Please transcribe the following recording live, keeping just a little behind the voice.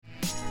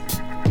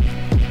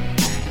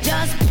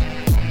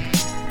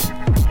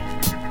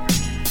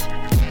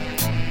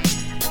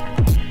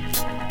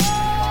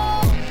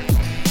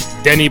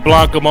Denny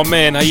Blanco, my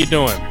man, how you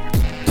doing?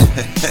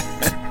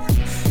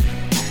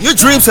 Your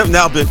dreams have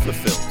now been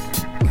fulfilled.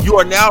 You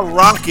are now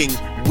rocking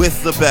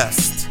with the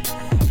best.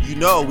 You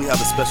know we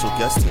have a special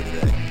guest here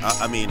today.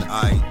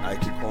 I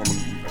can call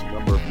him a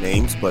number of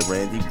names, but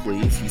Randy,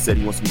 please. He said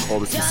he wants to be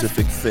called a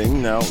specific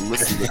thing. Now,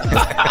 listen,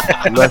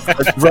 let's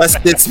address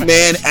this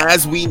man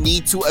as we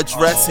need to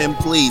address him,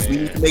 please. We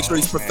need to make sure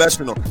he's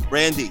professional.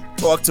 Randy,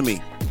 talk to me.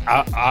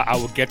 I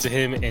will get to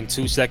him in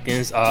 2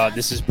 seconds.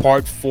 This is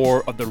part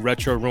 4 of the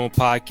Retro Room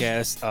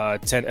podcast,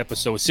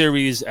 10-episode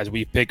series, as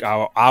we pick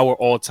our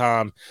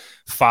all-time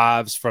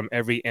fives from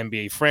every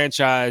NBA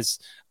franchise.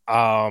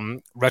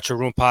 Retro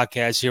Room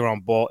podcast here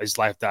on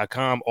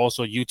ballislife.com,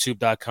 also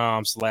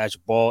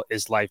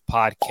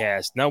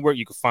youtube.com/ballislifepodcast network.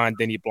 You can find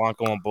Denny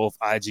Blanco on both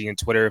IG and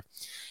Twitter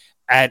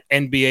at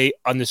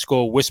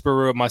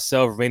NBA_whisperer,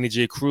 myself, Randy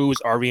J. Cruz,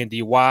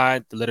 RENDY,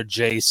 the letter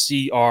J,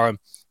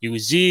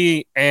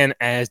 CRUZ. And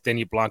as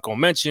Denny Blanco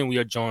mentioned, we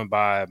are joined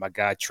by my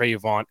guy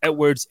Trayvon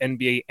Edwards,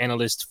 NBA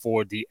analyst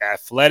for The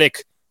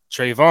Athletic.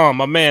 Trayvon,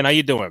 my man, how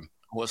you doing?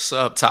 What's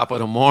up? Top of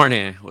the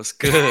morning. What's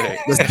good?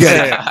 Let's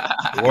get it.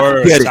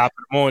 Word, Get it. top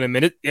of the morning,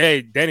 man.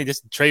 Hey, Denny, this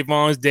is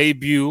Trayvon's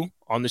debut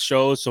on the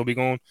show, so we're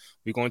gonna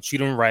treat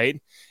him right.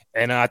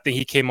 And I think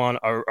he came on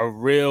a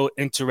real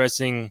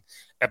interesting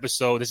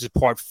episode. This is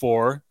part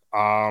 4.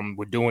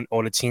 We're doing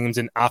all the teams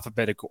in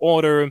alphabetical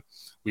order.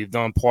 We've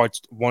done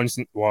parts 1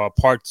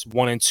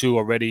 and 2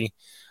 already,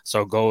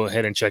 so go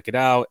ahead and check it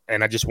out.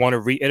 And I just want to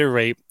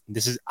reiterate,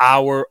 this is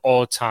our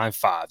all-time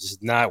fives.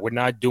 We're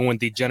not doing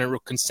the general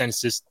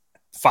consensus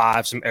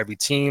fives from every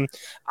team.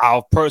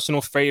 Our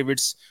personal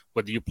favorites,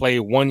 whether you play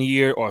 1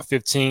 year or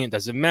 15,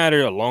 doesn't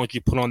matter. As long as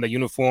you put on the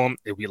uniform,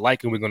 if we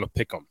like them, we're going to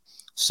pick them.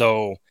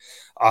 So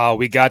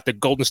we got the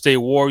Golden State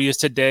Warriors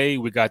today.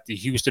 We got the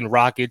Houston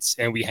Rockets,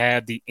 and we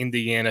have the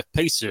Indiana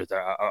Pacers.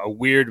 A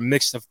weird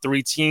mix of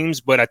 3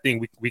 teams, but I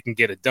think we can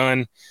get it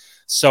done.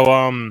 So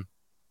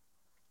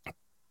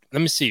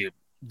let me see.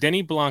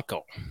 Denny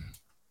Blanco.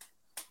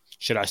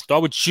 Should I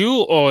start with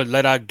you or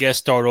let our guest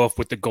start off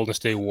with the Golden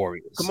State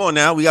Warriors? Come on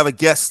now. We have a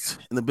guest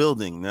in the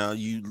building. Now,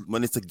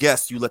 when it's a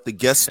guest, you let the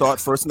guest start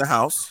first in the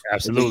house.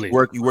 Absolutely.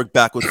 You work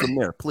backwards from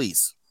there,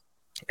 please.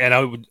 And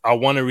I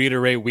want to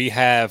reiterate, we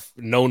have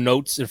no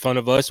notes in front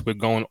of us. We're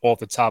going off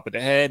the top of the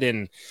head,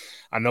 and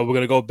I know we're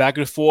going to go back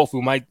and forth.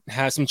 We might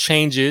have some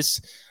changes,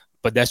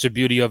 but that's the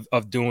beauty of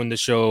doing the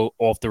show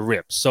off the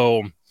rip.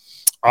 So,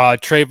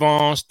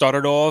 Trayvon,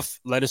 started off.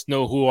 Let us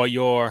know who are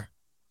your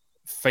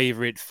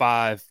favorite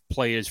 5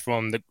 players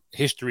from the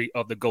history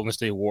of the Golden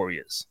State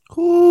Warriors.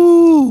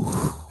 Ooh.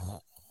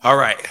 All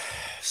right.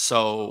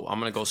 So I'm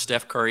going to go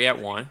Steph Curry at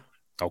 1.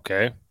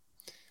 Okay.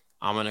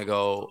 I'm going to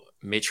go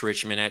Mitch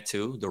Richmond at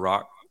 2, The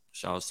Rock.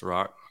 Shout out to The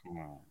Rock.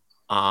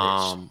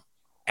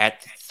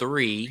 At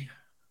 3,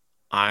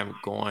 I'm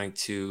going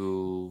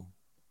to,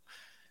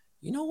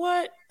 you know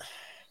what?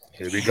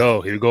 Here we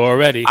go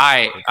already.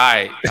 All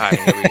right.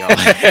 Here we go.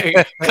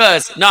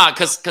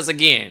 Because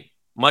again,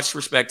 much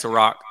respect to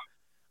Rock,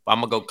 but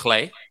I'm going to go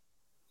Clay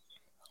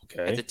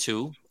at the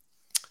 2.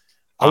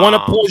 I want to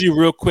pause you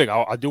real quick.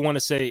 I do want to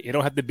say it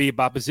don't have to be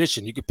by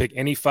position. You can pick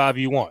any 5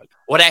 you want.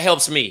 Well, that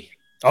helps me.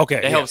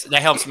 Okay.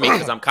 That helps me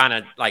because I'm kind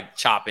of like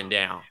chopping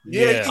down.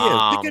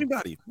 Yeah. Pick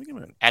anybody.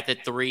 At the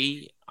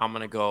 3, I'm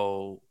going to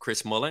go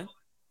Chris Mullin.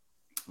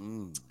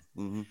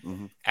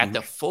 At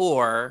the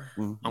 4,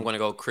 I'm going to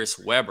go Chris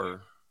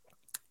Webber.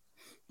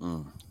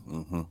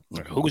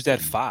 Who's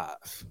that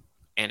 5?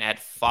 And at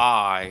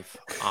 5,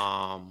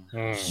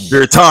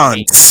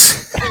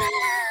 Bertans.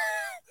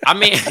 I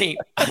mean,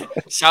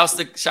 shouts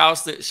to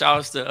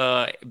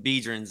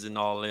Beedrins and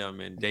all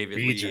them and David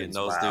Lee and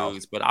those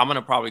dudes. But I'm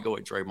gonna probably go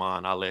with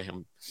Draymond. I'll let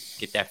him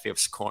get that fifth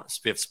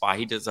spot.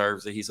 He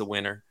deserves it. He's a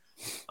winner,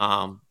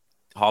 Hall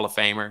of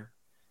Famer.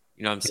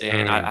 You know what I'm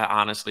saying?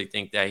 I honestly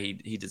think that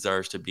he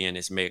deserves to be in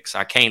this mix.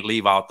 I can't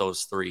leave out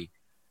those 3,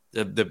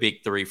 the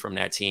big 3 from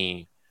that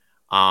team.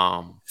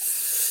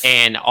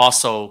 And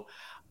also,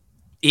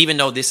 even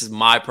though this is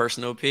my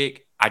personal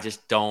pick, I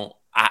just don't.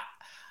 I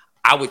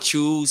would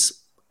choose.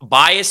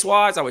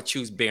 Bias-wise, I would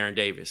choose Baron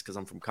Davis because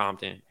I'm from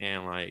Compton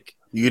and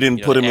you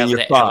didn't put him in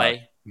your 5.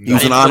 He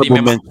was an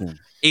honorable mention.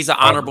 He's an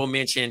honorable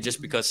mention just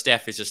because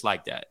Steph is just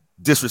like that.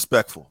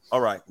 Disrespectful.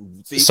 All right.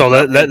 So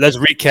let's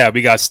recap.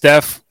 We got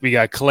Steph, we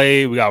got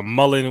Clay, we got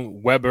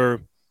Mullin,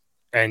 Weber,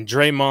 and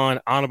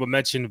Draymond. Honorable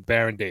mention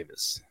Baron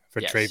Davis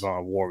for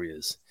Trayvon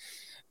Warriors.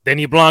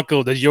 Denny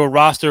Blanco, does your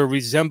roster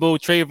resemble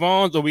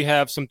Trayvon's, or we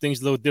have some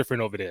things a little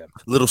different over there?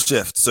 Little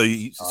shift. So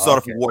you start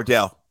off with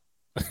Wardell.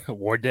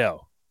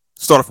 Wardell.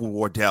 Start off with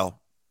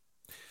Wardell.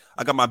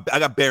 I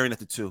got Baron at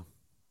the 2.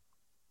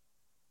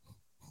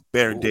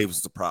 Baron Davis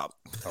is the problem.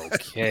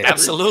 Okay.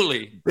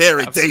 Absolutely.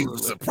 Baron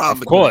Davis is the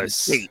problem. Of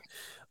course.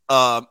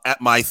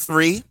 At my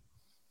 3,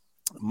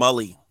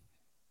 Mully.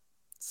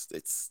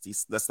 That's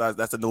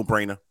a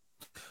no-brainer.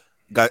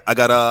 I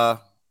got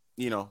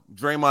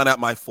Draymond at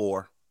my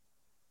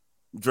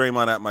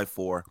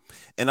 4.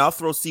 And I'll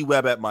throw C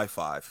Webb at my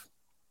 5.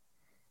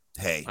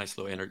 hey, nice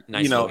little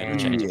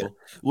interchangeable. Yeah.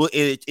 Well,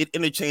 it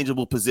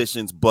interchangeable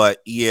positions,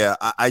 but yeah,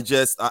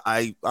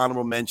 I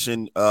honorable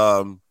mention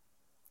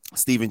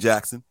Steven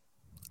Jackson.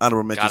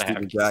 Honorable mention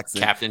Steven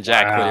Jackson. Captain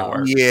Jack put in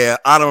work. Yeah,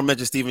 honorable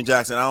mention Steven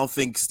Jackson. I don't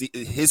think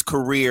his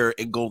career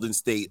in Golden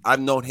State.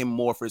 I've known him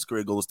more for his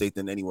career in Golden State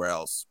than anywhere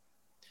else,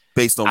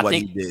 based on what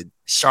he did.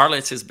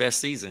 Charlotte's his best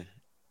season.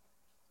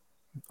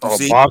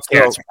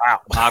 Bobcats.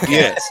 Wow.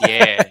 Bobcats.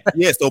 Yeah.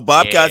 Yeah. So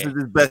Bobcats is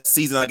his best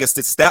season, I guess,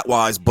 stat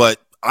wise.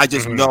 But I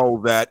just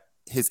know that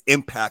his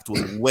impact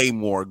was way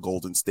more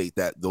Golden State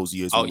those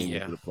years when they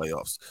went to the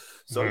playoffs.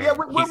 So yeah,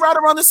 we're right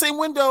around the same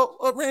window.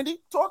 Randy,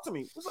 talk to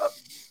me. What's up?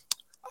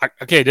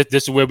 Okay,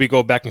 this is where we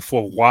go back and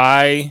forth.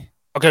 Why?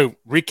 Okay,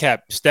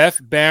 recap. Steph,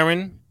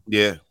 Barron.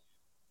 Yeah.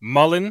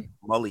 Mully.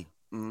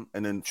 Mm-hmm.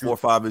 And then 4 or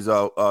 5 is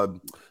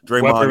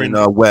Draymond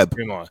and Webb.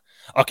 Draymond.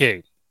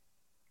 Okay.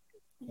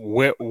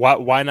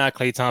 Why not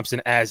Klay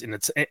Thompson as in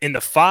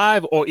the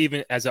 5 or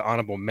even as an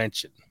honorable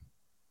mention?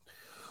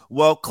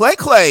 Well,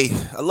 Clay,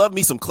 I love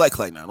me some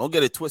Clay now. Don't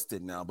get it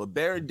twisted now. But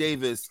Baron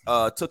Davis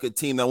took a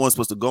team that wasn't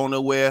supposed to go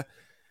nowhere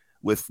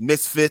with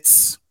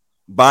misfits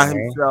by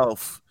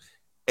himself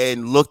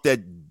and looked at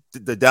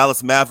the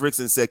Dallas Mavericks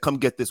and said, come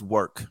get this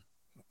work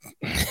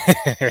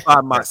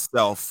by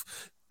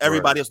myself.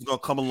 Everybody else is going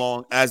to come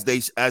along as they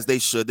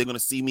should. They're going to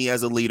see me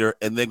as a leader,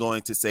 and they're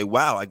going to say,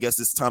 wow, I guess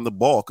it's time to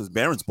ball because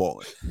Baron's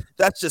balling.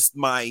 That's just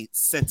my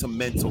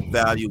sentimental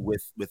value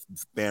with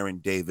Baron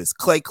Davis.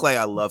 Clay,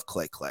 I love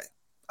Clay.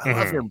 I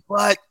love him,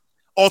 but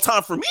all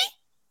time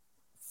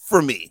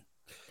for me.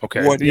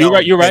 Okay,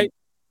 Wardell, you're right.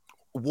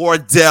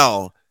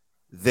 Wardell,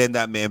 then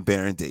that man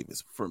Baron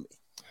Davis for me.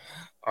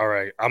 All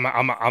right, I'm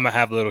gonna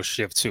have a little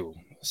shift too.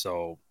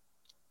 So,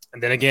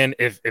 and then again,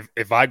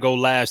 if I go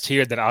last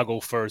here, then I'll go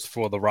first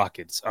for the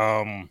Rockets.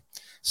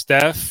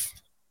 Steph,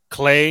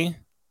 Clay,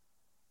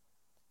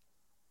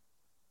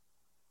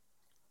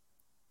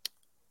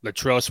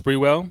 Latrell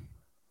Sprewell.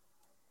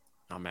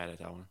 I'm mad at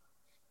that one.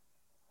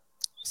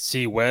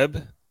 C.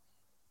 Webb.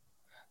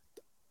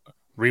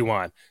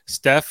 Rewind.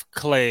 Steph,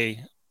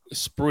 Clay,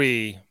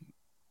 Spree,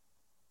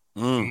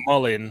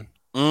 Mullen.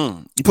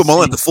 You put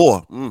Mullen at the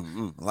 4.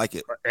 I like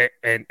it.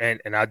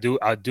 And I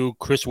do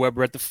Chris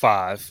Webber at the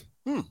 5.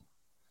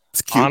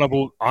 It's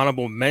cute.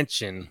 Honorable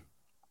mention.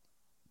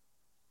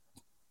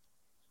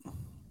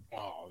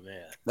 Oh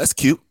man, that's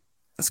cute.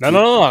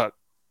 No.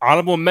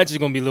 Honorable mention is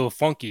gonna be a little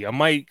funky. I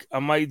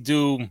might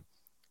do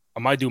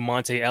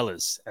Monte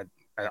Ellis at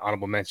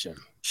honorable mention.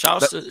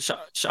 Shout out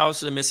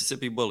to the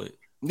Mississippi Bullet.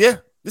 Yeah.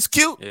 It's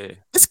cute. Yeah.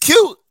 It's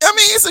cute. I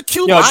mean, it's a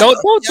cute. Yo,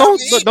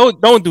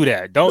 don't do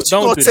that. Don't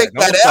do take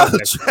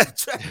that.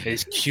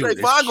 It's cute.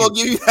 Trayvon gonna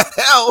give you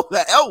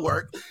that L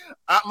work.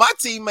 My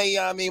team may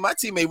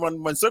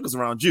run circles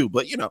around you,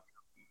 but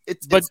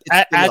it's.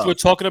 As we're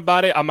talking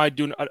about it, I might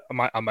do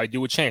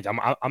a change.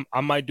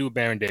 I might do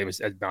Baron Davis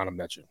as honorable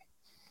mention.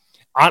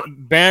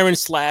 Baron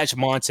 /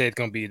 Monte is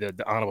gonna be the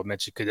honorable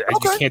mention because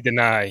you can't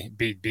deny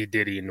B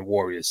Diddy and the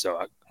Warriors.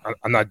 So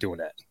I'm not doing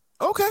that.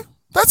 Okay,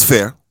 that's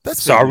fair.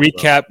 So I'll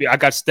recap. I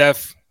got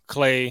Steph,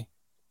 Clay,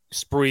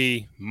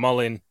 Spree,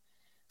 Mullen,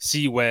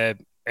 C.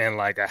 Webb, and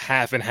like a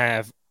half and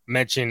half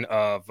mention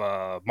of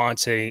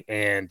Monte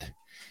and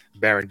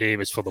Baron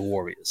Davis for the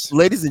Warriors.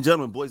 Ladies and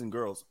gentlemen, boys and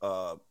girls,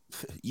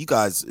 you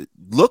guys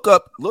look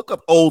up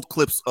old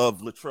clips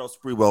of Latrell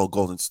Sprewell,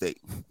 Golden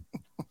State.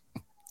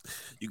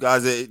 You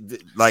guys,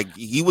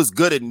 he was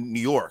good in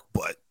New York,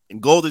 but in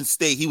Golden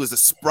State, he was a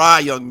spry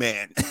young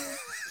man.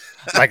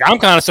 Like, I'm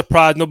kind of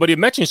surprised nobody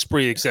mentioned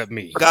Spree except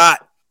me.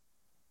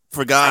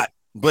 Forgot.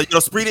 But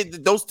Spree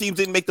those teams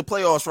didn't make the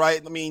playoffs,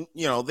 right? I mean,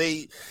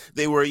 they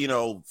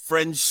were,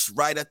 fringe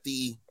right at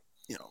the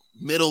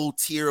middle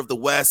tier of the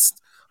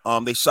West.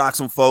 They shocked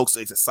some folks.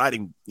 It's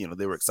exciting,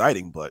 they were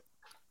exciting, but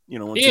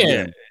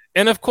again,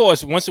 and of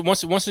course, once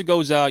it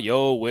goes out,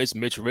 where's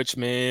Mitch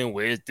Richmond?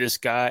 Where's this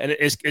guy? And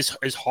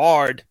it's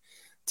hard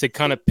to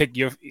kind of pick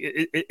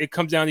it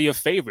comes down to your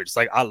favorites.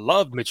 Like, I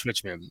love Mitch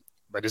Richmond,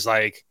 but it's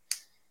like,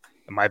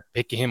 am I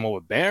picking him over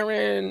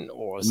Barron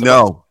or something?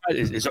 No?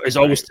 It's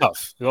always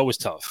tough. It's always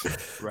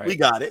tough. Right. We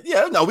got it.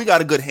 Yeah, no, we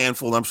got a good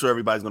handful. I'm sure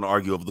everybody's going to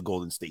argue over the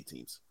Golden State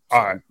teams.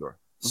 All right. Sure.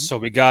 So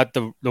we got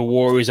the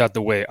Warriors out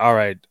the way. All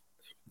right.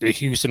 The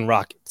Houston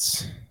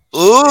Rockets.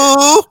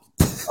 Ooh.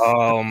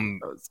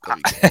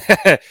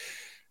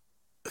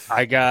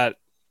 I got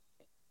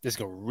this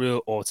go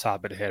real off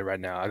top of the head right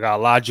now. I got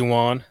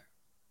Olajuwon.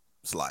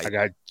 I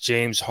got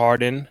James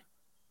Harden.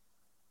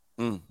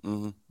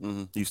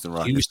 Houston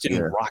Rockets.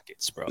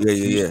 Rockets, bro.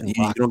 Yeah.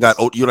 You don't got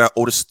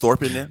Otis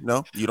Thorpe in there?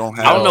 No, you don't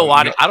have. I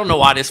don't know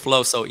why this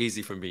flows so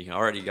easy for me. I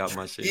already got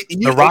my shit.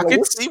 The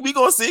Rockets. We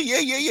gonna see.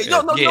 Yeah. Yeah.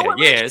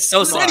 It's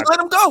so Randy, let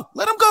him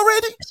go,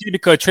 Randy. See,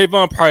 because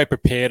Trayvon probably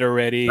prepared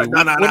already. No.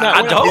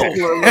 I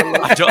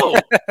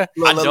don't.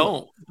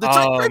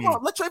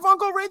 Let Trayvon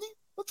go, Randy.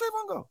 Let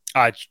Trayvon go.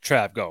 All right,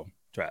 Trav, go.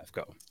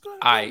 All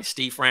right,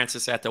 Steve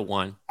Francis at the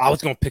 1. I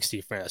was gonna pick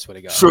Steve Francis. What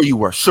he got? Sure you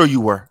were.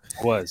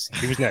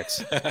 He was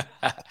next.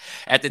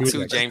 At the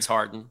 2, James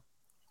Harden.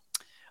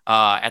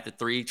 At the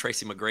 3,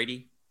 Tracy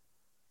McGrady.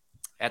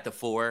 At the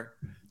 4,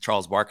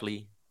 Charles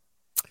Barkley.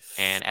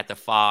 And at the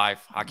 5,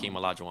 Hakeem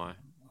Olajuwon.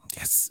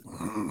 Yes.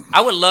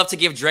 I would love to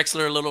give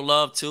Drexler a little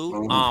love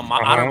too.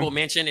 My honorable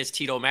mention is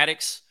Tito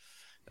Maddox,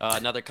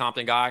 another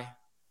Compton guy.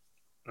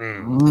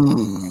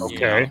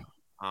 Okay.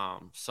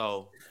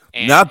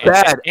 Not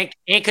bad.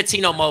 And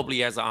Coutinho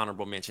Mobley as an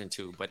honorable mention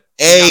too. But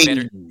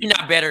he's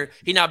not better.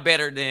 He's not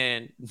better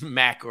than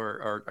Mac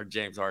or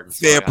James Harden.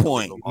 Fair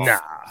point. Nah.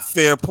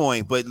 Fair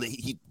point. But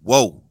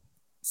whoa.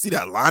 See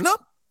that lineup?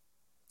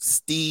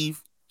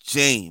 Steve,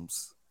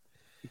 James,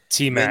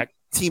 T-Mac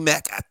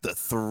at the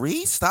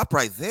 3. Stop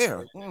right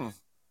there.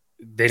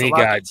 Then he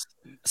got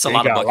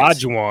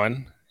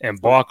Olajuwon and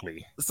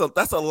Barkley. So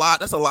that's a lot.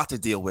 That's a lot to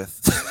deal with.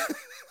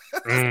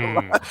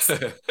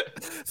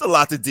 It's a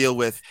lot to deal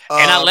with.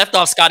 And I left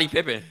off Scottie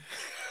Pippen.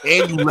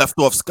 And you left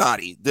off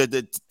Scottie,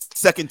 the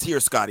second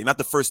tier Scottie, not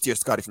the first tier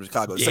Scottie from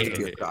Chicago. Second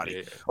tier Scottie.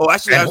 Yeah. Oh,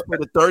 actually, I was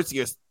the third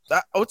tier.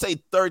 I would say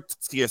third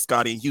tier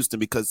Scottie in Houston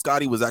because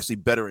Scottie was actually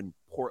better in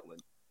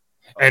Portland.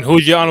 And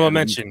who's your honorable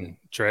mention,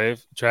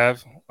 Trav?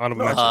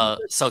 Honorable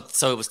mention.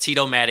 So it was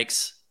Tito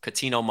Maddox,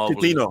 Coutinho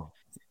Mobley,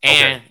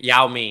 and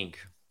Yao Ming.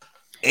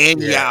 And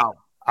Yao.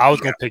 I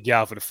was gonna pick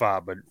Yao for the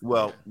 5, but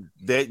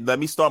let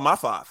me start my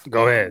 5.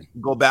 Go ahead.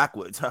 Go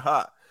backwards.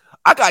 I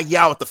got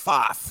Yao at the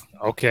 5.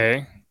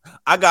 Okay.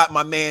 I got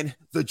my man,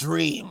 the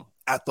Dream,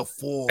 at the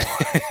 4.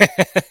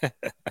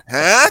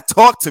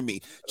 Talk to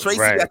me.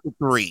 Tracy at the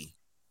 3.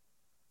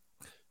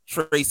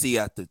 Tracy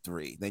at the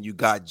 3. Then you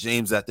got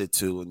James at the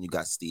 2, and you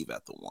got Steve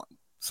at the 1.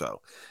 So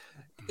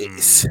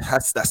that's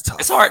tough.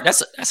 It's hard.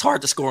 That's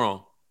hard to score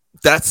on.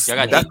 That's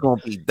gonna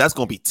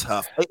be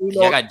tough. I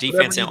got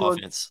defense and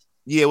offense.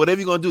 Yeah,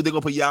 whatever you're gonna do, they're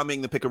gonna put Yao Ming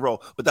in the pick and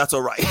roll, but that's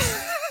all right.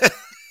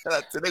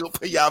 They're gonna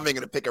put Yao Ming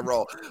in the pick and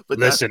roll. But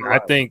listen,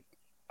 right.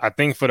 I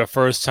think for the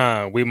first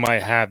time we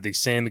might have the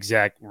same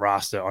exact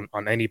roster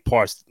on any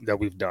parts that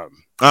we've done.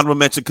 Honorable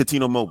mention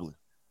Coutinho Mobley.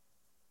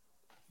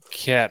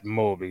 Cat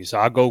Mobley. So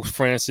I'll go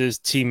Francis,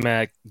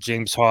 T-Mac,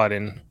 James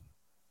Harden,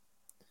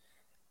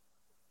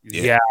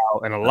 Yao,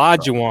 and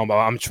Olajuwon. But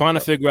I'm trying to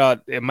figure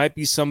out it might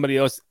be somebody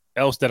else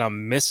that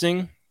I'm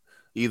missing.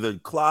 Either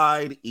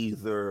Clyde,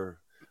 either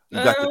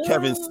you got your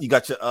Kevin, you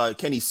got your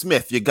Kenny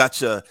Smith, you got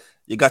your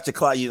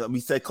Clyde. We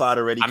said Clyde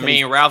already. I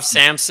mean Ralph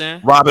Sampson,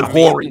 Robert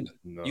Horry.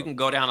 You can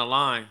go down the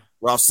line.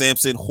 Ralph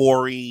Sampson,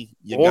 Horry.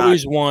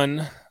 Horry's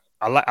one.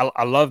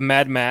 I love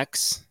Mad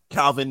Max.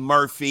 Calvin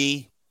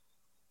Murphy.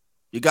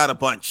 You got a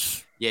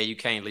bunch. Yeah, you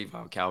can't leave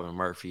out Calvin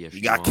Murphy. If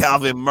you got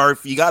Calvin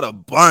Murphy. You got a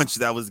bunch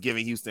that was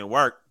giving Houston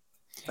work.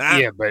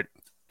 Yeah, but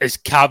is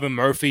Calvin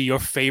Murphy your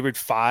favorite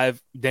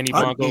 5? Denny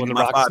Bronco and the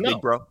Rockets? No,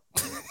 big bro.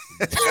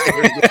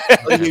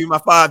 I'll give you my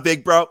 5,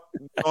 big bro.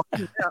 You know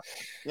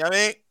what I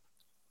mean?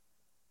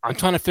 I'm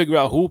trying to figure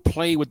out who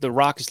played with the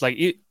Rockets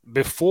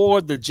before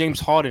the James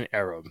Harden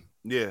era.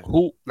 Yeah.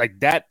 Who like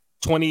that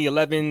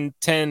 2011,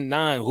 10,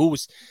 9. Who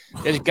was?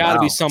 There's got to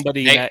be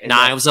somebody.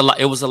 It was a lot.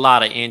 It was a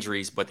lot of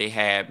injuries, but they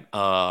had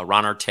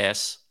Ron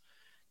Artest.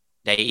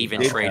 They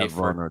even traded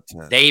for.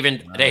 They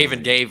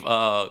even gave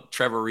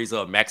Trevor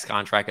Ariza a max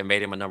contract and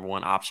made him a number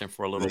 1 option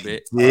for a little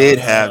bit. Did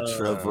have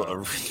Trevor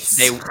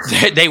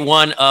Ariza. They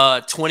won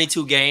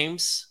 22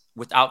 games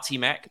without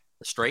T-Mac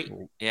straight.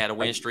 He had a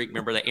win streak.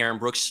 Remember the Aaron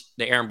Brooks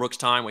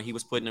time when he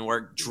was putting in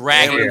work,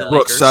 dragging the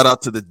Lakers. Shout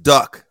out to the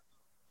Duck.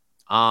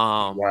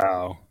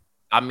 Wow.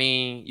 I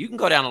mean, you can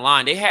go down the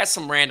line. They had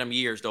some random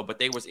years though, but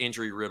they was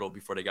injury riddled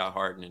before they got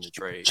Harden in the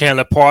trade.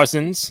 Chandler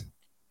Parsons,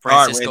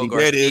 Francisco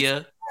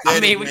Garcia. I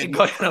mean, we can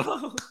go down the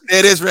line. There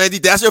it is, Randy.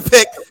 That's your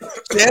pick.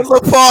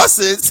 Chandler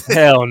Parsons.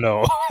 Hell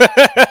no,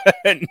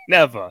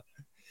 never.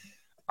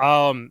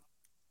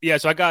 Yeah.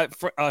 So I got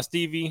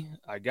Stevie.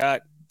 I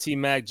got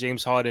T-Mac,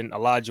 James Harden,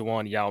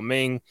 Olajuwon, Yao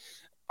Ming.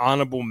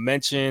 Honorable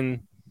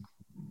mention.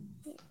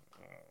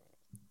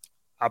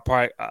 I'll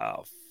probably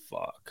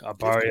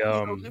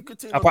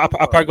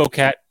go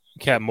Cat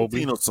Mobley.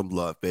 You know, some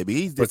love, baby.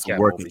 He did some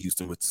work in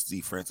Houston with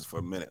Steve Francis for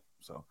a minute.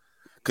 So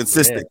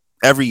consistent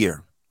every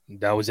year.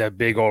 That was that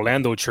big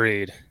Orlando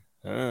trade.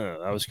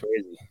 That was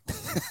crazy.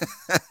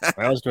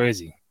 That was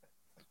crazy.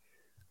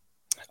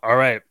 All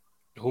right.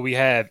 Who we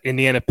have?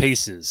 Indiana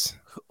Pacers.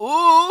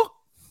 Ooh.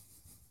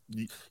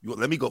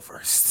 Let me go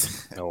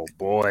first. Oh,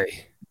 boy.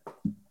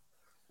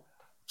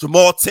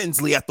 Jamal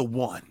Tinsley at the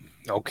 1.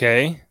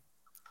 Okay.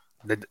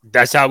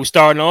 That's how we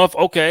starting off?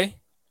 Okay.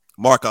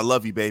 Mark, I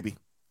love you, baby.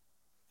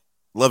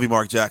 Love you,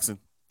 Mark Jackson.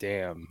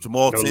 Damn.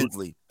 Jamal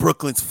Tinsley,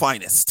 Brooklyn's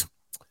finest.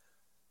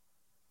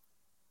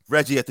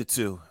 Reggie at the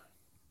 2.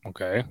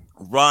 Okay.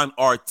 Ron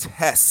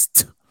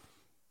Artest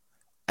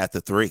at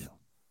the 3.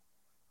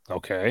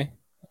 Okay.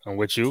 I'm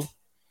with you.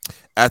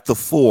 At the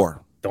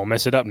 4. Don't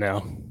mess it up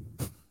now.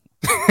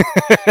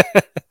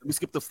 Let me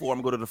skip the 4.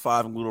 I'm going to go to the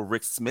 5. I'm going to go to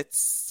Rick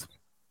Smits.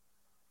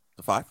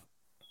 The 5.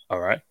 All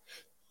right.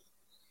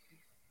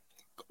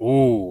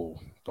 Ooh,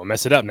 don't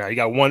mess it up now. You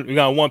got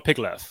one pick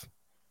left.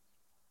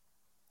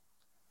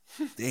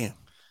 Damn.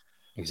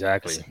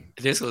 Exactly.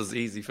 This was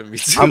easy for me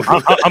too.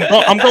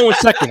 I'm going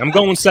second. I'm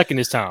going second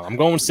this time. I'm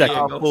going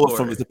second.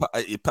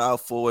 Power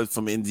forward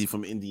from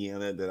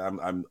Indiana. That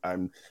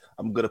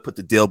I'm gonna put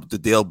the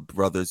Dale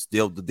brothers,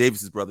 the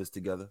Davis brothers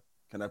together.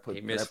 Can I put?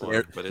 You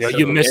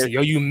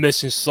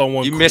missing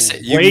someone. You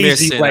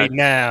missing right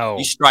now.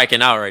 You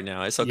striking out right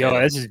now. It's okay.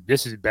 Yo,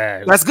 this is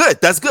bad. That's good.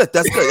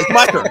 It's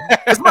my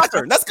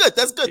turn. That's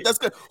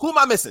good. Who am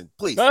I missing?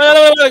 Please.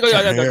 No.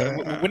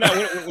 We're not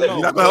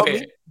gonna help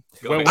me.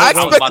 I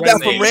expect that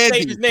from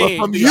Randy, but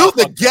from you,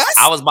 the guest.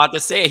 I was about to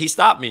say it. He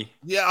stopped me.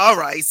 Yeah. All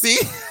right. See.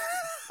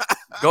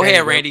 Go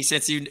ahead, Randy.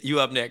 Since you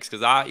up next,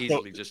 because I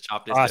easily just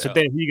chopped this. So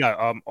then you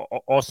got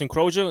Austin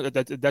Crozier.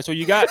 That's what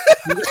you got.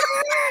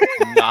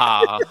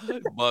 Nah,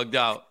 bugged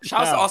out.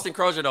 Shout out to Austin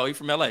Crozier though. He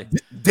from LA.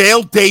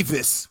 Dale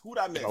Davis. Who'd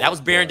I miss? That was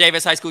Baron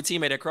Davis, high school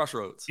teammate at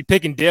Crossroads. You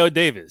picking Dale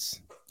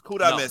Davis?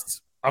 Who'd I miss?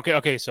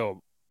 Okay.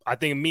 So I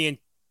think me and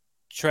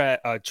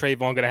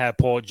Trayvon gonna have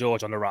Paul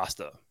George on the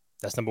roster.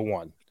 That's number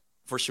one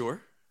for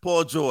sure.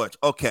 Paul George.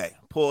 Okay,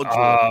 Paul George.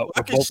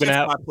 I can shift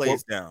my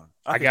plays down.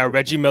 I got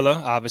Reggie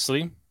Miller,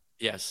 obviously.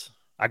 Yes.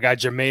 I got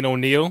Jermaine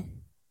O'Neal.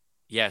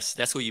 Yes,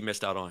 that's who you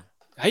missed out on.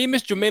 How you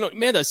missed Jermaine O'Neal?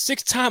 Man, a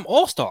 6-time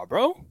All-Star,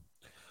 bro.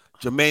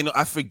 Jermaine,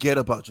 I forget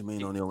about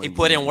Jermaine O'Neal. He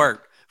put in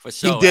work for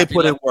sure. He did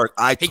put in work.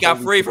 He got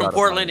free from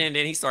Portland, and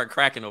then he started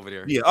cracking over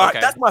there. Yeah, all right,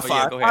 that's my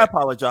five. I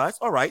apologize.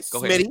 All right,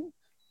 Smitty,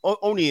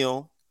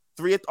 O'Neal,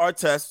 3 at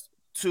Artest,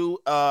 2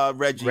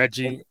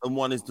 Reggie, and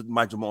 1 is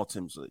my Jamal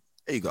Tinsley.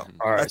 There you go.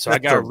 All right, so I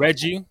got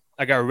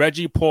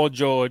Reggie, Paul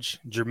George,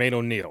 Jermaine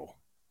O'Neal,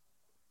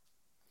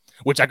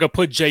 which I could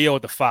put J.O.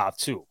 at the 5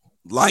 too.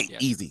 Light,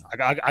 easy.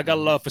 I got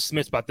love for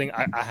Smith, but I think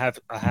I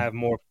have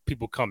more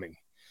people coming.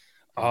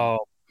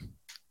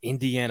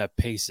 Indiana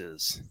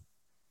Pacers.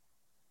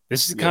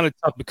 This is kind of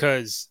tough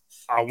because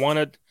I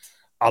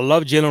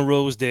love Jalen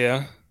Rose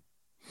there.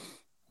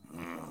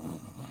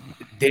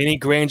 Danny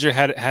Granger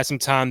had some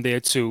time there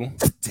too.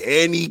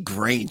 Danny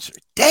Granger,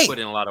 damn, put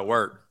in a lot of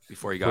work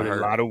before he got hurt.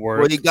 A lot of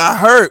work. When he got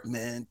hurt,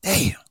 man,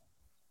 damn.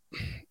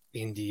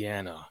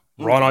 Indiana.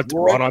 Ron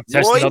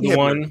Artest, another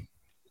one.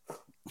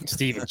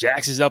 Steven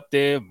Jackson's up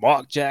there.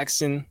 Mark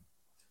Jackson.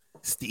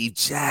 Steve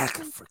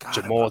Jack. I forgot.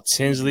 Jamal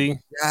Tinsley.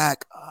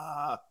 Jack.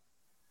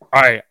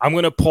 All right, I'm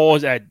gonna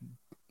pause at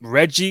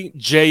Reggie,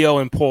 J.O.,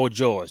 and Paul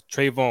George.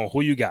 Trayvon,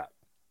 who you got?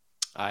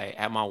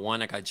 At my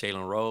 1, I got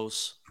Jalen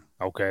Rose.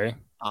 Okay.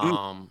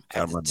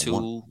 At the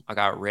 2, I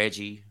got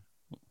Reggie.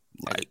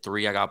 At the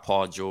 3, I got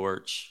Paul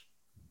George.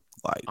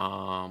 At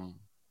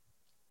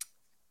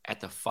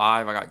the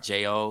 5, I got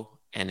J.O.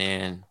 And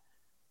then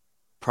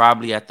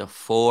probably at the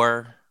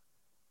 4,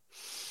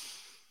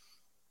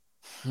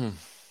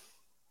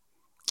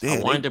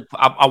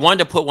 I wanted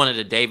to put one of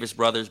the Davis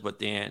brothers, but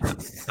then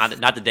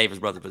not the Davis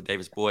brothers, but the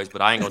Davis boys.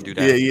 But I ain't gonna do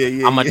that.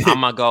 Yeah. I'm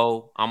gonna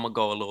go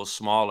a little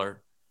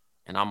smaller,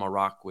 and I'm gonna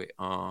rock with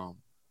Ron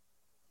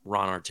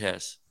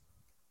Artest.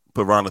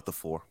 Put Ron at the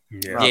 4.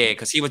 Yeah,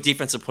 because he was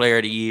Defensive Player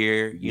of the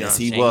Year. Yes,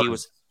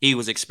 he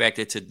was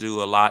expected to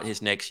do a lot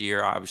his next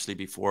year, obviously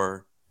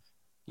before,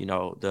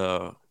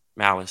 the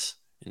malice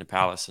in the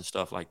palace and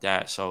stuff like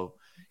that. So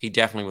he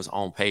definitely was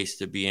on pace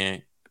to be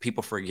in.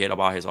 People forget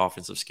about his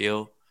offensive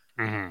skill.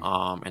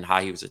 Mm-hmm. And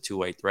how he was a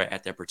two-way threat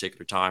at that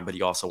particular time, but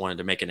he also wanted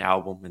to make an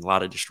album and a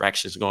lot of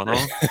distractions going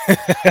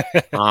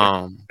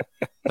on.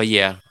 But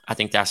yeah, I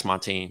think that's my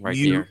team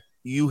there.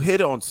 You hit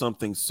on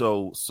something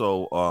so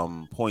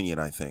poignant.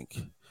 I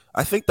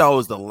think that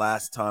was the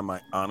last time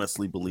I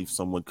honestly believe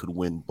someone could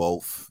win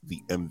both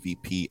the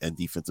MVP and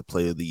Defensive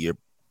Player of the Year,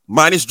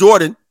 minus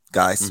Jordan,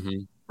 guys.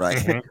 Mm-hmm.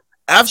 Right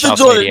after South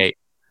Jordan, 88.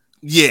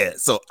 Yeah.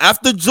 So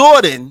after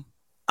Jordan,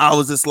 I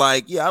was just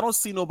like, I don't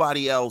see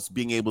nobody else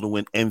being able to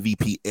win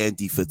MVP and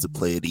Defensive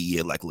Player of the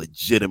Year, like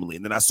legitimately.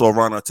 And then I saw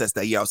Ron Artest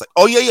that year. I was like,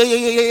 oh,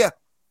 yeah.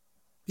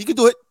 He could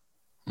do it.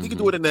 He could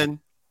do it. And then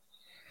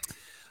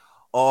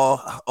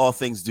all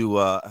things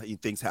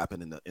things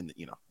happen in the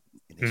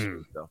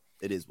history. So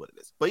it is what it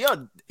is. But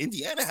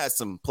Indiana has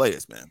some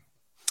players, man.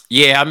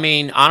 Yeah, I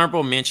mean,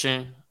 honorable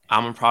mention,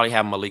 I'm going to probably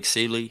have Malik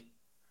Sealy.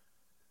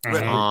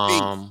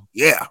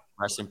 Yeah.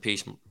 Rest in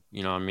peace.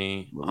 You know what I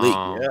mean?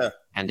 Malik,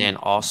 And then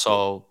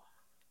also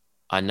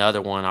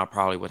another one I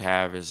probably would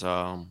have is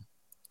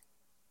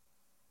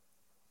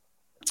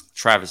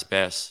Travis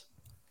Best.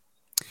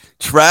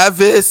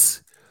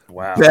 Travis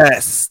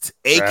Best,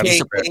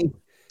 a.k.a.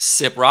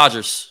 Sip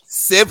Rogers.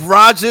 Sip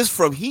Rogers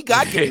from He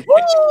Got Game.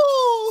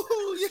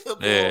 Woo!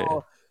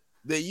 Yeah.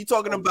 You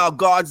talking about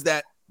guards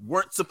that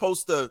weren't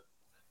supposed to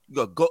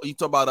go. You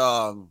talk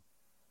about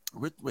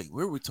where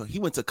were we talking? He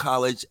went to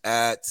college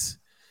at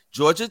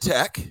Georgia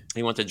Tech.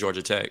 He went to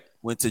Georgia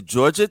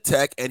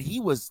Tech. And he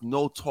was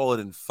no taller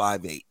than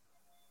 5'8".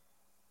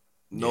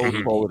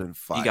 Taller than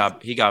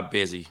 5'8". He got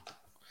busy.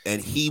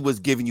 And he was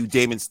giving you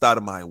Damon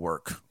Stoudemire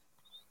work.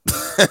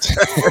 Look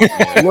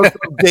at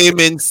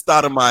Damon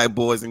Stoudemire,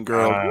 boys and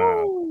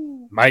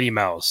girls. Mighty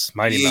Mouse.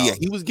 Yeah,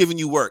 he was giving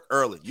you work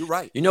early. You're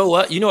right. You know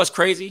what? You know what's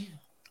crazy?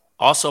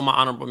 Also, my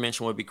honorable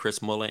mention would be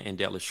Chris Mullin and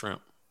Detlef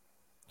Schrempf.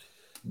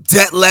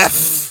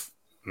 Detlef.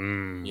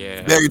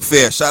 Yeah, very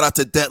fair. Shout out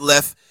to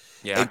Detlef.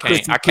 Yeah,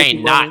 I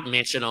can't not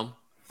mention him.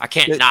 I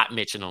can't not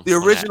mention him. The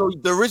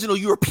original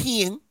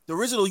European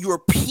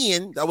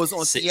that was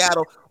on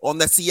Seattle, on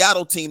that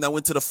Seattle team that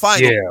went to the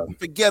final. Yeah.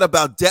 Forget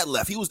about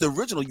Detlef. He was the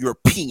original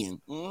European.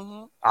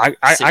 Mm-hmm.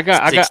 I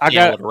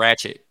got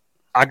Ratchet.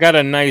 I got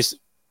a nice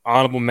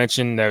honorable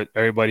mention that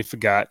everybody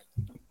forgot.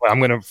 But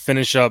I'm gonna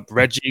finish up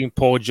Reggie,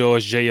 Paul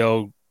George,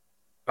 J.O.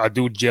 I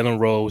do Jalen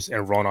Rose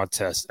and Ron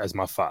Artest as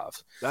my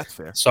 5. That's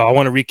fair. So I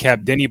want to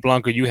recap. Denny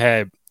Blanco, you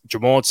had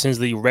Jamal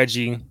Tinsley,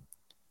 Reggie,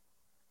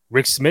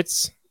 Rick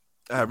Smits,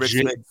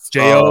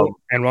 J.O.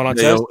 and Ron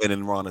Artest. And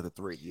then Ron at the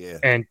 3, yeah.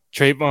 And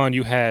Trayvon,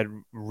 you had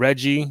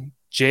Reggie,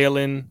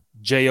 Jalen,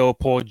 J.O.,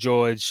 Paul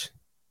George,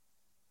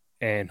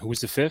 and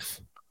who's the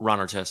 5th? Ron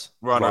Artest.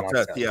 Ron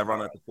Artest, yeah,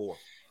 Ron at the 4.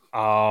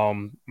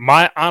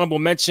 My honorable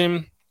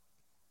mention,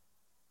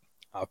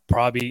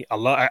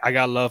 I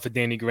got love for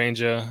Danny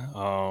Granger.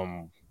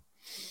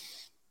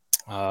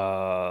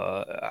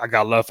 I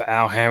got love for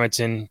Al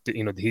Harrington.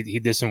 You know, he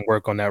did some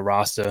work on that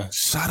roster.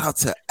 Shout out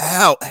to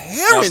Al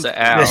Harrington.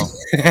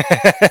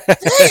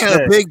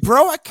 Damn, big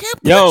bro, I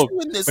can't put you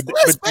in this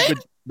list, man.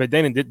 But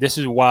then this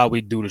is why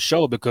we do the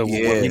show, because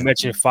when we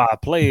mention 5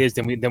 players,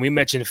 then we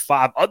mention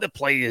 5 other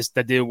players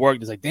that did work.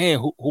 It's like, damn,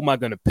 who am I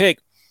gonna pick?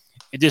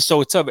 It's just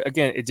so tough.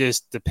 Again, it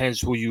just depends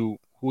who you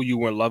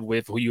were in love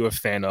with, who you're a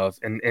fan of,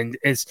 and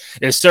it's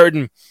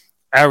certain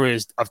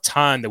eras of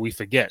time that we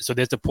forget. So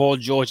there's the Paul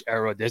George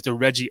era, there's the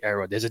Reggie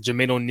era, there's a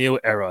Jermaine O'Neal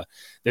era,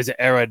 there's an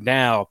era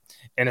now,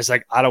 and it's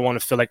like I don't want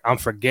to feel like I'm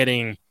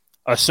forgetting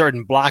a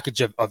certain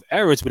blockage of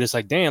eras, but it's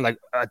like, damn, like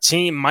a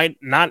team might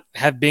not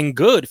have been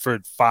good for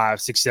 5,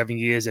 6, 7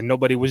 years and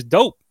nobody was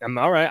dope. I'm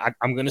all right.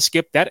 I'm gonna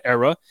skip that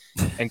era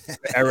and the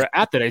era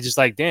after that. It's just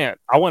like, damn,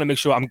 I want to make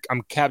sure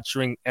I'm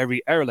capturing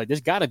every era. Like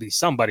there's got to be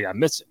somebody I'm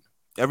missing.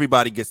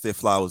 Everybody gets their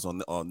flowers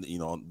on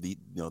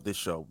this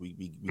show. We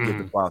give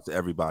the flowers to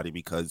everybody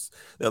because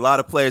there are a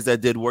lot of players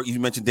that did work. You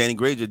mentioned Danny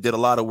Granger did a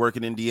lot of work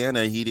in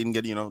Indiana. He didn't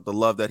get the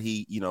love that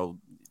he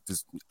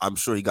I'm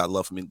sure he got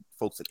love from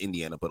folks at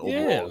Indiana, but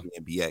overall in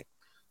the NBA.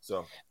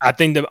 So I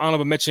think the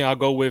honorable mention I'll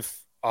go with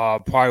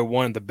probably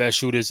one of the best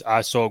shooters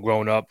I saw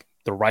growing up,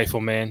 the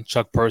Rifleman,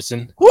 Chuck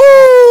Person. Woo!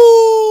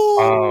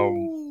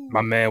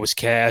 My man was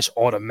cash,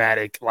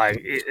 automatic.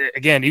 Like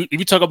again, if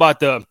you talk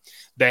about the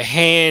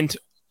hand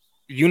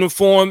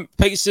uniform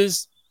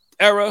Pacers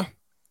era,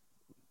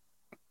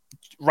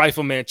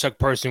 Rifleman Chuck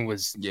Person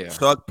was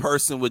Chuck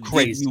Person would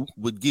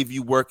give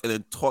you work and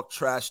then talk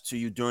trash to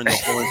you during the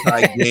whole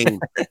entire game.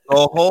 The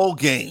whole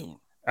game.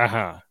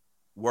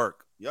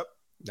 Work. Yep.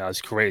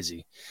 That's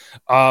crazy.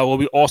 What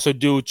we also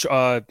do,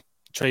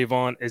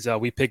 Trayvon, is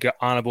we pick an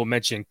honorable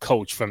mention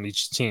coach from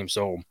each team.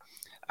 So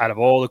out of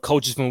all the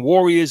coaches from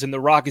Warriors and the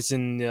Rockets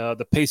and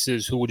the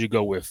Pacers, who would you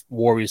go with?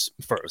 Warriors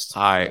first.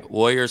 All right.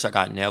 Warriors, I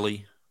got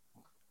Nelly.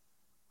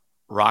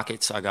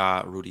 Rockets, I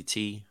got Rudy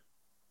T.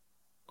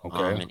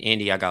 Okay. In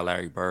Indy, I got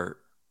Larry Bird.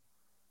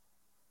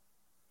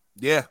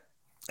 Yeah.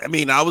 I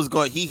mean, I was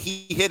going, he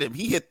hit him.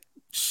 He hit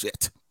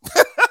shit.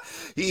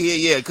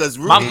 Because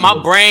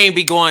my brain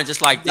be going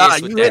just like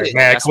this. You hit it.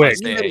 That's quick.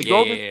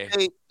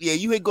 You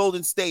you hit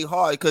Golden State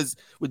hard because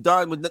with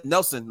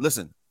Nelson,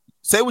 listen,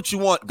 say what you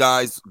want,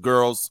 guys,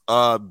 girls.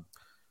 I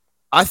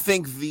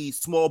think the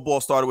small ball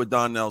started with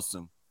Don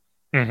Nelson.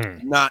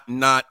 Not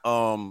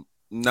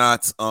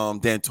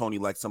D'Antoni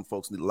like some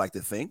folks like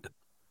to think.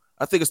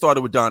 I think it started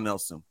with Don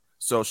Nelson.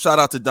 So shout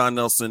out to Don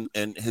Nelson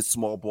and his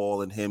small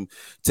ball and him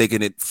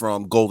taking it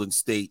from Golden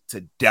State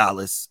to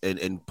Dallas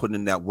and putting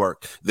in that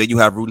work. Then you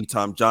have Rudy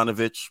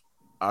Tomjanovich,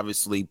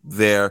 obviously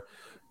there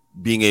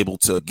being able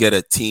to get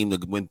a team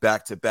that went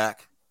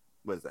back-to-back.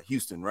 What is that?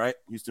 Houston, right?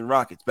 Houston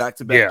Rockets,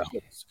 back-to-back. Yeah.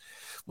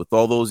 With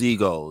all those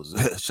egos.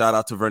 Shout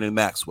out to Vernon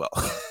Maxwell.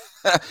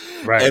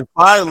 Right. And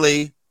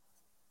finally,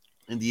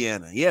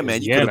 Indiana. Yeah,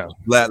 man. You could have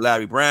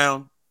Larry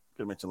Brown.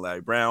 Could have mentioned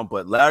Larry Brown,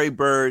 but Larry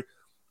Bird,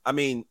 I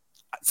mean,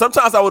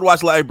 sometimes I would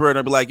watch Larry Bird and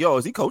I'd be like, yo,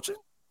 is he coaching?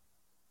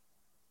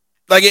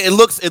 Like it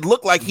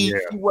looked like he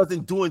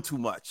wasn't doing too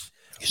much.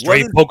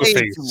 Straight poker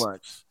face. Too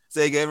much.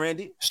 Say again,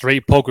 Randy.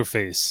 Straight poker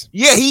face.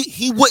 Yeah,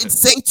 he wouldn't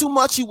say too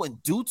much. He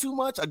wouldn't do too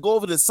much. I go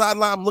over to the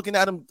sideline. I'm looking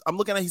at him.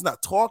 He's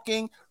not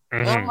talking.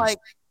 And I'm like,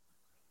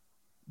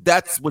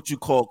 that's what you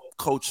call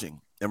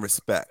coaching and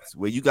respect,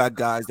 where you got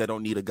guys that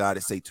don't need a guy to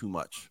say too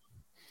much.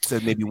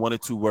 Said maybe 1 or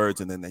 2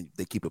 words, and then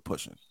they keep it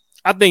pushing.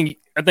 I think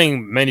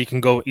many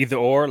can go either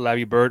or,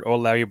 Larry Bird or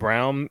Larry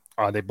Brown.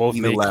 They both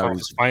made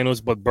conference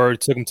finals, but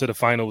Bird took them to the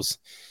finals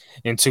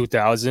in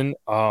 2000.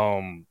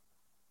 I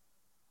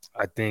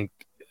think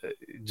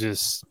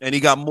and he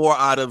got more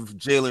out of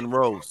Jalen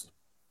Rose.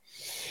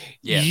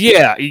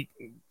 Yeah.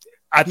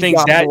 I think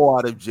that more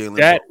out of Jalen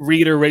that Rose.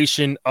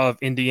 reiteration of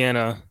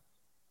Indiana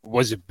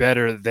was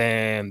better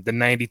than the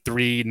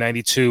 93,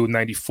 92,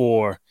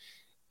 94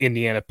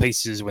 Indiana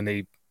Pacers when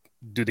they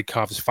do the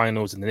conference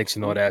finals and the Knicks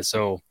and all that.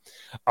 So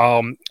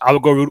I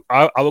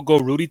would go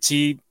Rudy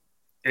T.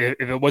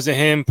 If it wasn't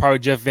him, probably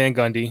Jeff Van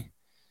Gundy.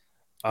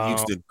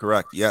 Houston,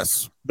 correct.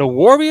 Yes. The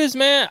Warriors,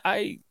 man,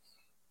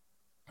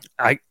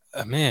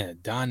 man,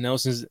 Don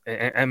Nelson's.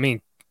 I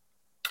mean,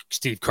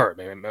 Steve Kerr,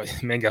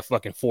 man got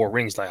fucking 4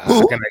 rings. Like,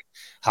 how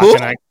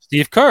can I?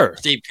 Steve Kerr.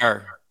 Steve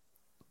Kerr.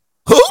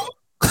 Who?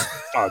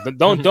 Oh,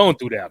 don't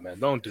do that, man.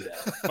 Don't do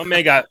that. My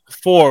man got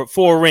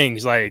four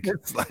rings. Like,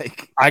 it's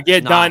like I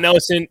get Don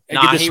Nelson and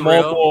get the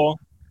small ball.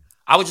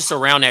 I was just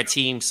around that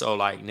team, so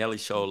like Nelly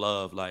showed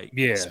love, like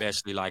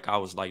especially like I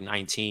was like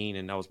 19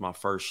 and that was my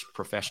first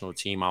professional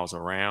team I was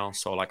around.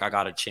 So like I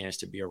got a chance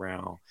to be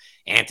around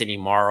Anthony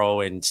Morrow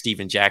and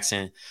Steven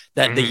Jackson.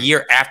 That the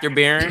year after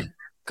Barron,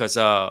 because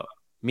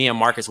me and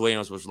Marcus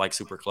Williams was like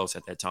super close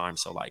at that time.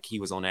 So like he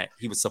was on that,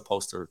 he was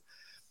supposed to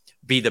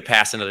be the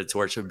passing of the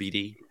torch of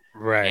BD.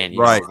 Right. And you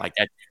know, like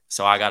that.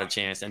 So I got a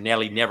chance, and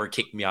Nelly never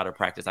kicked me out of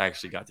practice. I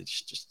actually got to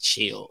just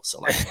chill. So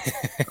like,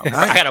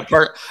 I had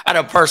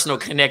a personal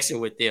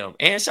connection with them.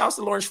 And shouts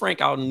to Lawrence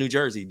Frank out in New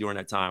Jersey during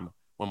that time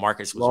when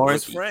Marcus was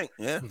Lawrence Frank.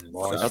 Yeah,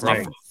 that's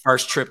my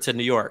first trip to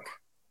New York.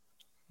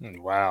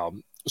 Wow.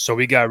 So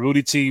we got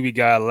Rudy T, we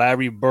got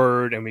Larry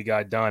Bird, and we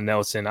got Don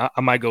Nelson.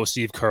 I might go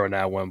Steve Kerr on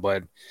that one,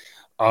 but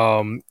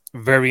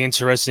very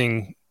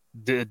interesting.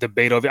 The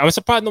debate of it. I'm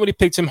surprised nobody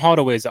picked Tim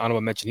Hardaway as the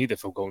honorable mention either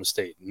for Golden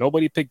State.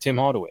 Nobody picked Tim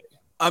Hardaway.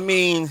 I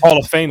mean, Hall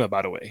of Famer,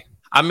 by the way.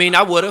 I mean,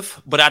 I would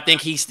have, but I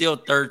think he's still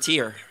third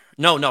tier.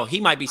 No, he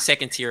might be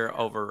second tier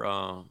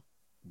over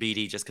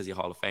BD just because he's a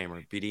Hall of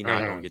Famer. BD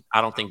not gonna get.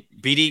 I don't think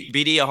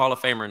BD a Hall of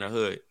Famer in the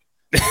hood.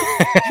 You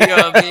know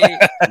what I mean?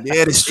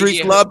 Yeah, the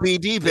streets love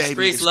BD, baby. The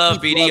streets love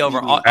BD over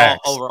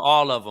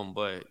all of them,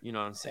 but you know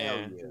what I'm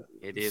saying?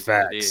 Yeah. It is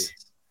Facts. what it is.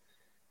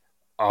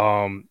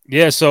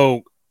 Yeah.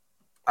 So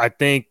I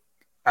think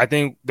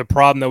the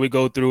problem that we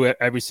go through at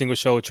every single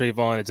show with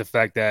Trayvon is the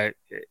fact that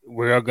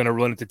we are going to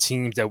run into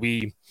teams that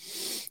we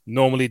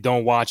normally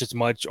don't watch as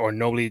much or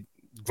normally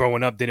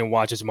growing up didn't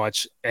watch as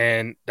much.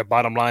 And the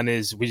bottom line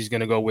is we're just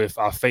going to go with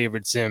our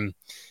favorites, and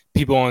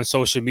people on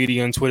social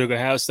media and Twitter are going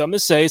to have something to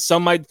say.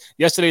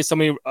 Yesterday,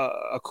 somebody,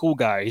 a cool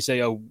guy, he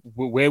said,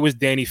 where was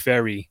Danny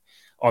Ferry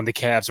on the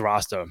Cavs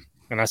roster?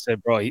 And I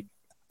said, bro, he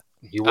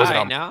wasn't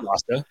on the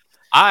roster.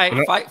 All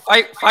right, fight for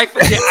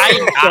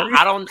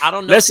I don't know.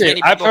 Listen,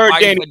 I've heard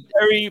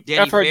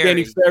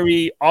Danny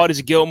Ferry,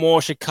 Artis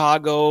Gilmore,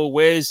 Chicago.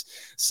 Where's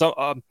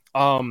some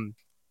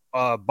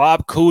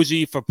Bob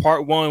Cousy for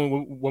part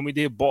 1 when we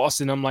did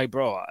Boston? I'm like,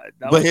 bro.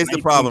 But here's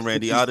the problem,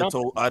 Randy. I'd have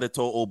told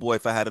old boy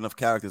if I had enough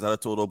characters. I'd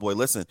have told old boy,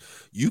 listen,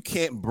 you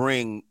can't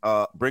bring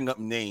up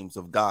names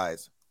of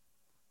guys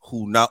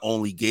who not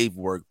only gave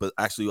work but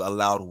actually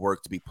allowed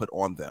work to be put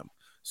on them.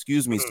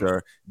 Excuse me,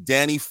 sir.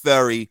 Danny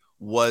Ferry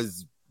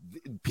was.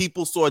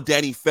 People saw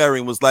Danny Ferry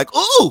and was like,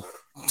 "Ooh,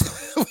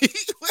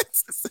 it's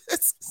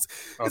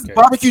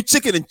barbecue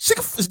chicken and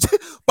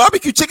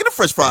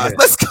French fries.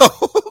 Let's go."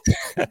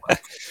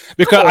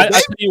 Because I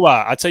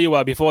tell you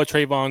why. Before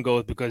Trayvon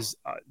goes, because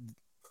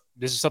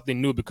this is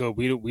something new. Because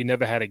we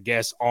never had a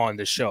guest on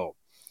the show.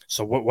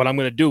 So what I'm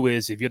gonna do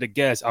is, if you're the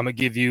guest, I'm gonna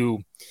give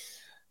you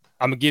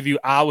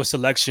our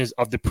selections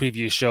of the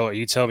previous show, and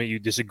you tell me you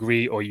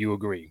disagree or you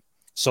agree.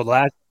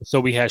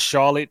 So we had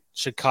Charlotte,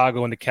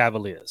 Chicago, and the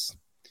Cavaliers.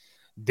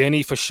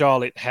 Denny for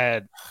Charlotte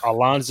had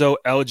Alonzo,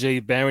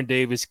 LJ, Baron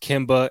Davis,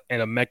 Kimba,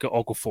 and Emeka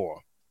Okafor.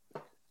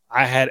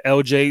 I had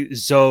LJ,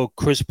 Zoe,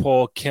 Chris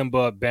Paul,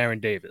 Kimba, Baron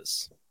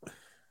Davis.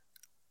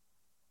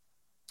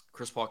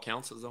 Chris Paul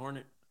counts as a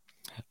Hornet?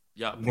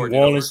 Yeah, New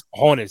Orleans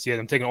Hornets. Yeah,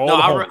 I'm taking all. No,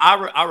 the Hornets.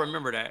 I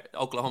remember that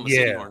Oklahoma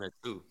City Hornets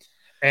too.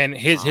 And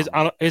his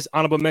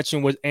honorable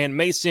mention was Ant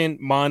Mason.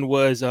 Mine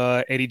was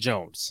Eddie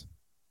Jones.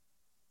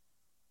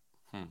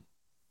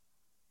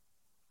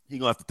 He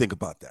gonna have to think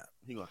about that.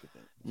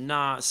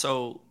 Nah,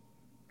 so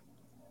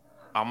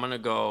I'm gonna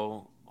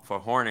go for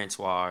Hornets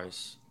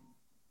wise.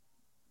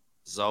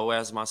 Zoe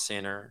as my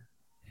center,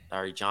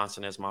 Larry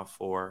Johnson as my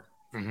 4.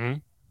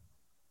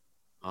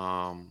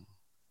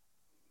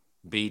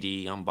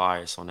 BD, I'm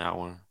biased on that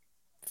one.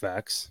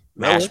 Facts.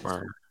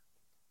 Mashburn.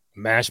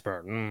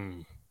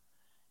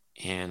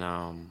 And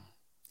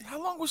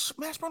how long was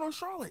Mashburn on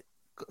Charlotte?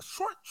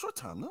 Short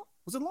time, no?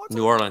 Was it long time?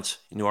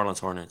 New Orleans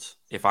Hornets.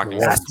 If I can,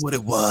 that's what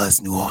it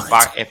was. New Orleans.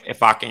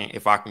 If I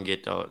can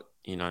get the,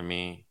 you know what I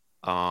mean.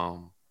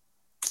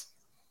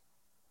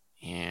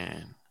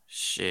 And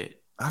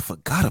shit, I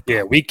forgot about.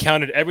 Yeah, we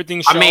counted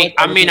everything. I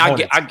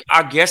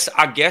guess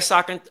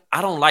I can.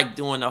 I don't like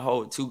doing the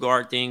whole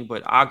 2-guard thing,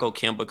 but I'll go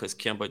Kimba because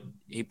Kimba,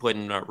 he put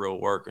in that real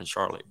work in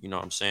Charlotte. You know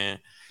what I'm saying?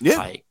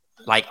 Yeah.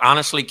 Like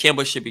honestly,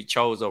 Kimba should be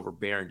chose over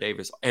Baron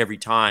Davis every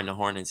time the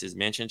Hornets is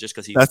mentioned, just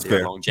because he's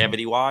there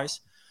longevity wise.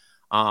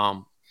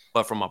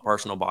 But from a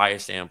personal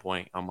bias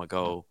standpoint, I'm gonna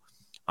go.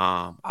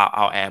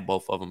 I'll add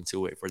both of them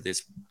to it for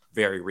this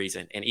very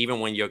reason. And even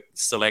when your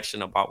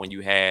selection about when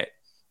you had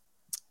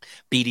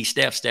BD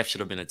Steph should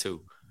have been a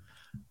 2.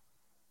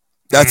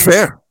 That's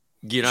fair.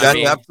 You know what I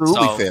mean?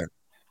 Absolutely fair.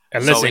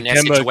 And listen, in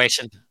that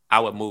situation, I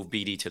would move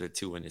BD to the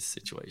 2 in this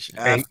situation.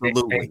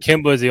 Absolutely. And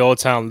Kimba is the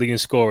all-time leading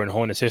scorer in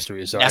Hornets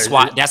history. So that's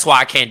why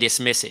I can't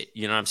dismiss it.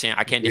 You know what I'm saying?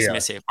 I can't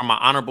dismiss it. For my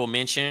honorable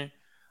mention,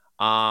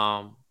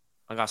 I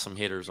got some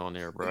hitters on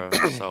there, bro.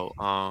 So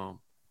I'm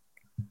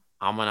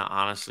gonna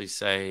honestly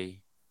say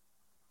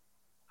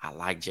I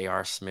like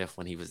J.R. Smith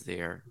when he was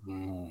there.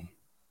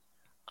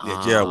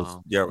 Yeah, J.R. was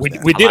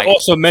we did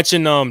also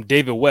mention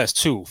David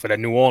West too for that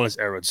New Orleans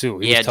era too.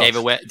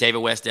 David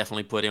West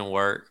definitely put in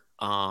work.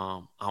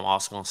 I'm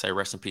also gonna say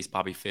rest in peace,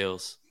 Bobby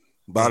Fields.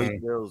 Bobby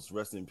Fields,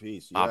 rest in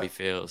peace. Yeah. Bobby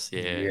Fields,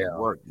 yeah.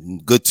 Work.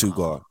 Good two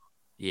guard.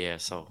 Yeah,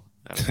 so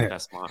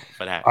that's mine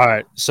for that. All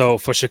right, so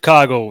for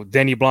Chicago,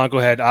 Danny Blanco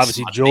had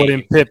obviously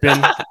Jordan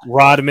Pippen,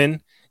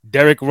 Rodman,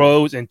 Derrick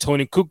Rose, and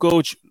Tony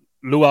Kukoc.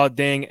 Luol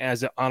Deng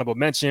as an honorable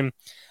mention.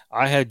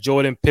 I had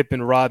Jordan,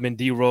 Pippen, Rodman,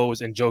 D. Rose,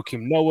 and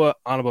Joakim Noah.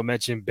 Honorable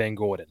mention, Ben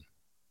Gordon.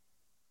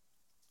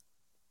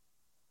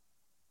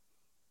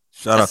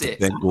 Shout out to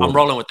Ben Gordon. I'm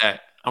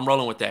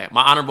rolling with that.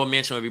 My honorable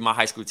mention would be my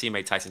high school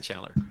teammate, Tyson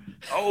Chandler.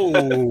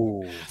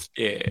 Oh.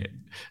 Yeah.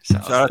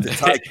 Shout out to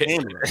Ty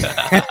Cameron.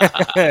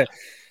 Yeah,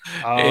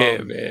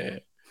 man.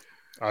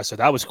 All right, so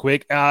that was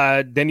quick.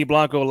 Danny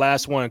Blanco,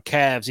 last one.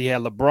 Cavs. He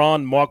had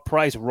LeBron, Mark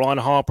Price, Ron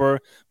Harper,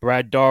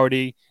 Brad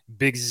Daugherty,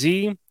 Big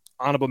Z.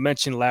 Honorable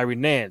mention, Larry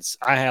Nance.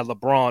 I had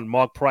LeBron,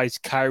 Mark Price,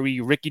 Kyrie,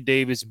 Ricky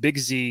Davis, Big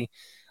Z.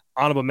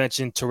 Honorable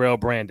mention, Terrell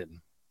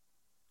Brandon.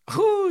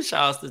 Ooh,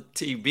 shout out to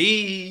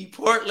TB,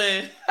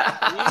 Portland.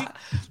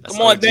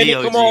 Come on, Danny.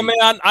 Come on,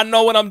 man. I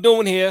know what I'm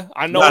doing here.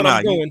 I'm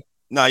doing.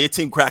 Your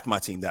team cracked my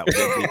team that way.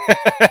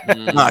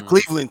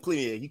 Cleveland.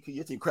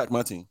 Your team cracked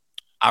my team.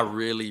 I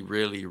really,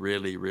 really,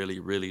 really, really,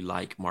 really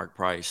like Mark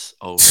Price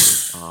over.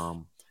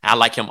 I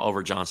like him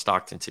over John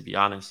Stockton, to be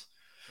honest.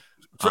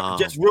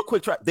 Just real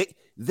quick,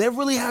 they're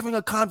really having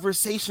a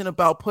conversation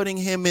about putting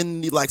him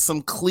in like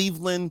some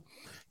Cleveland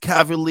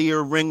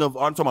Cavalier Ring of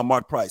Honor. I'm talking about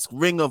Mark Price,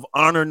 Ring of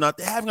Honor. They're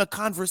having a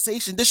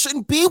conversation. There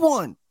shouldn't be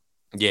one.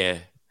 Yeah.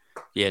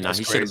 No,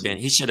 he should have been.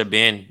 He should have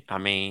been. I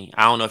mean,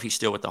 I don't know if he's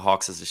still with the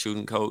Hawks as a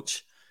shooting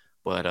coach,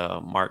 but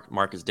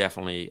Mark is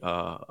definitely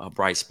a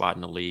bright spot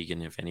in the league.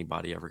 And if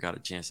anybody ever got a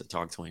chance to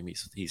talk to him,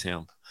 he's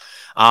him.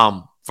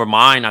 For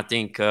mine, I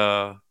think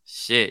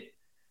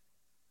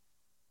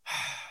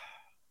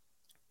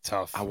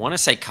tough. I want to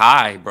say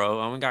Kai, bro.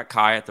 I only got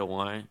Kai at the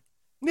one.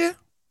 Yeah.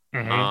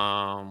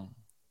 Mm-hmm.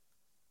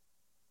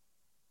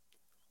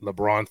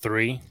 LeBron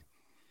 3.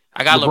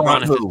 I got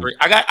LeBron at the 3.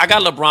 I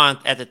got LeBron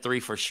at the 3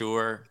 for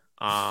sure.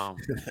 I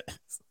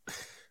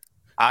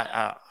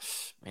at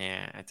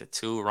the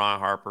 2, Ron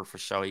Harper for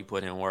sure. He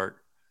put in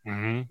work.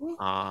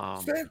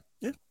 Mm-hmm.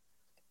 Yeah.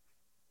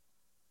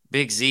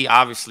 Big Z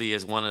obviously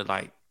is one of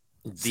like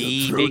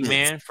the big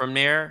man from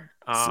there.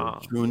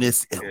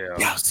 Sarunas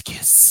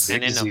Ilgauskas.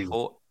 And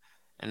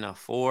in the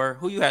 4,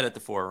 who you had at the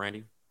 4,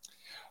 Randy?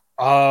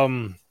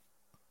 I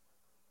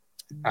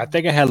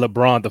think I had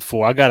LeBron at the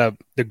 4. I got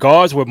the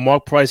guards were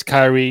Mark Price,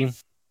 Kyrie.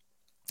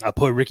 I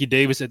put Ricky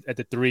Davis at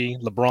the 3,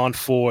 LeBron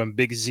 4, and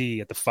Big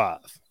Z at the 5.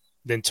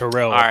 Then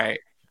Terrell. All right.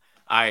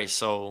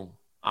 So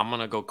I'm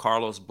gonna go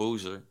Carlos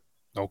Boozer.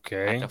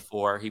 Okay. At the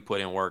 4, he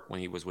put in work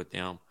when he was with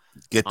them.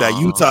 Get that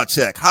Utah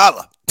check,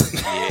 holla.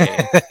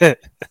 Yeah.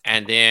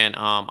 And then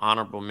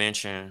honorable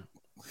mention,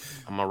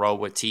 I'm gonna roll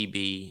with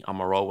TB. I'm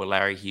gonna roll with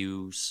Larry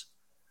Hughes.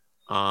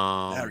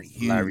 Larry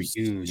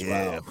Hughes,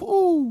 yeah.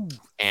 Wow.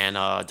 And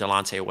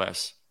Delonte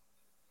West.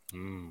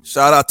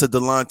 Shout out to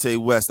Delonte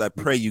West. I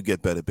pray you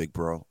get better, big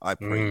bro. I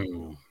pray.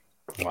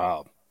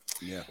 Wow.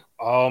 Yeah.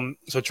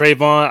 So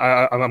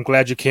Trayvon, I'm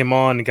glad you came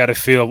on and got a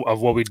feel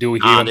of what we do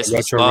here in the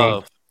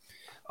Retro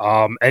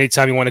Room.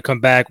 Anytime you want to come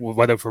back,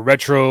 whether for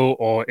retro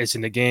or it's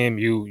in the game,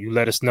 you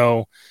let us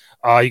know.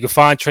 You can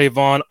find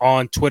Trayvon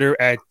on Twitter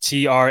at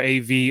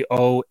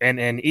TravonNne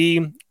and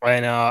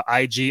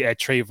IG at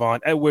Trayvon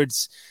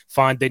Edwards.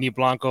 Find Danny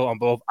Blanco on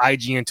both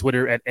IG and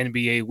Twitter at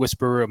NBA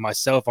Whisperer.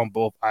 Myself on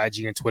both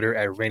IG and Twitter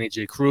at Randy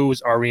J.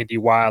 Cruz, RENDY,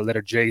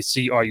 letter J,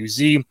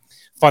 CRUZ.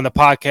 Find the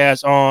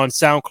podcast on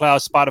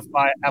SoundCloud,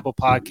 Spotify, Apple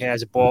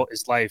Podcasts,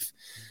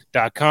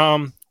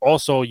 ballislife.com.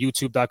 Also,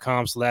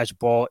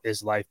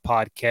 youtube.com/ballislife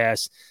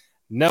podcast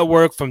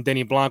network. From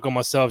Danny Blanco,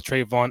 myself,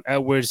 Trayvon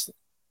Edwards,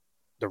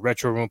 the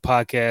Retro Room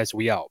podcast.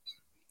 We out.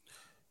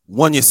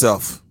 One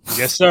yourself.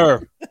 Yes,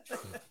 sir.